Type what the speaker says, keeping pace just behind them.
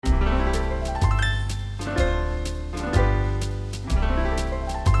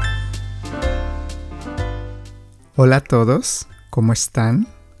Hola a todos, ¿cómo están?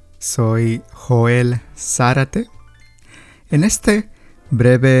 Soy Joel Zárate. En este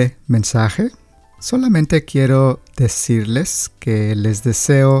breve mensaje, solamente quiero decirles que les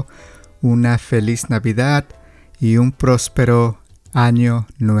deseo una feliz Navidad y un próspero año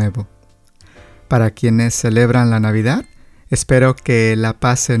nuevo. Para quienes celebran la Navidad, espero que la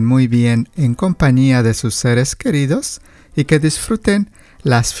pasen muy bien en compañía de sus seres queridos y que disfruten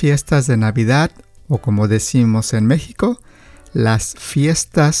las fiestas de Navidad, o como decimos en México, las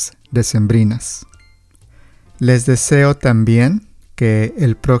fiestas decembrinas. Les deseo también que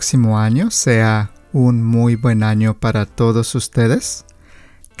el próximo año sea un muy buen año para todos ustedes,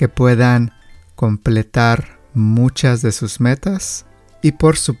 que puedan completar muchas de sus metas y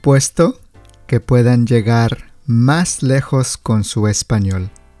por supuesto que puedan llegar más lejos con su español.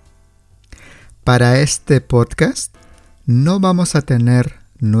 Para este podcast no vamos a tener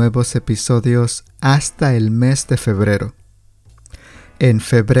nuevos episodios hasta el mes de febrero. En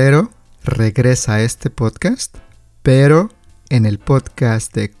febrero regresa este podcast, pero en el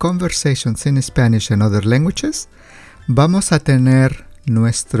podcast de Conversations in Spanish and Other Languages vamos a tener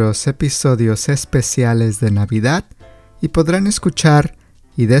nuestros episodios especiales de Navidad y podrán escuchar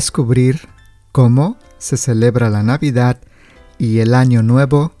y descubrir cómo se celebra la Navidad y el Año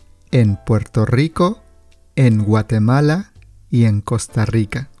Nuevo en Puerto Rico, en Guatemala y en Costa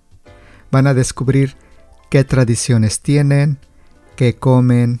Rica. Van a descubrir qué tradiciones tienen, qué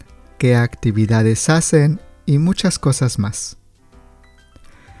comen, qué actividades hacen y muchas cosas más.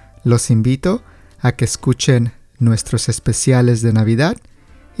 Los invito a que escuchen nuestros especiales de Navidad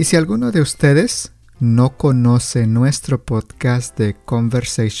y si alguno de ustedes no conoce nuestro podcast de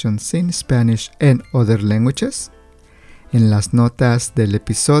Conversations in Spanish and Other Languages, en las notas del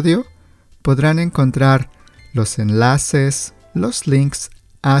episodio podrán encontrar los enlaces, los links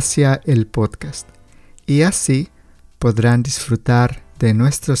hacia el podcast y así podrán disfrutar de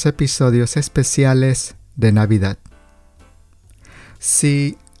nuestros episodios especiales de Navidad.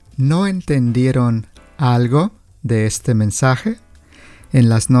 Si no entendieron algo de este mensaje, en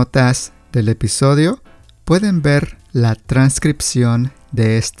las notas del episodio pueden ver la transcripción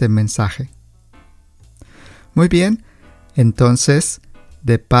de este mensaje. Muy bien, entonces,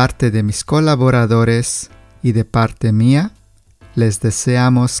 de parte de mis colaboradores y de parte mía, les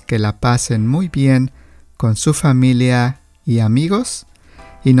deseamos que la pasen muy bien con su familia y amigos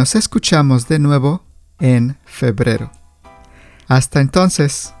y nos escuchamos de nuevo en febrero. Hasta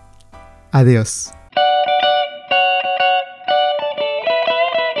entonces, adiós.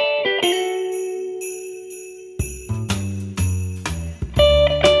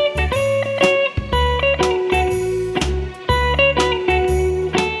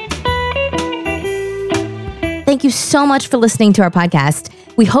 Thank you so much for listening to our podcast.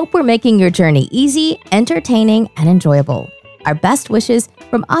 We hope we're making your journey easy, entertaining, and enjoyable. Our best wishes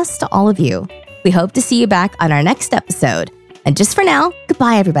from us to all of you. We hope to see you back on our next episode. And just for now,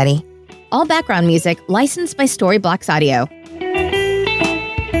 goodbye, everybody. All background music licensed by Storyblocks Audio.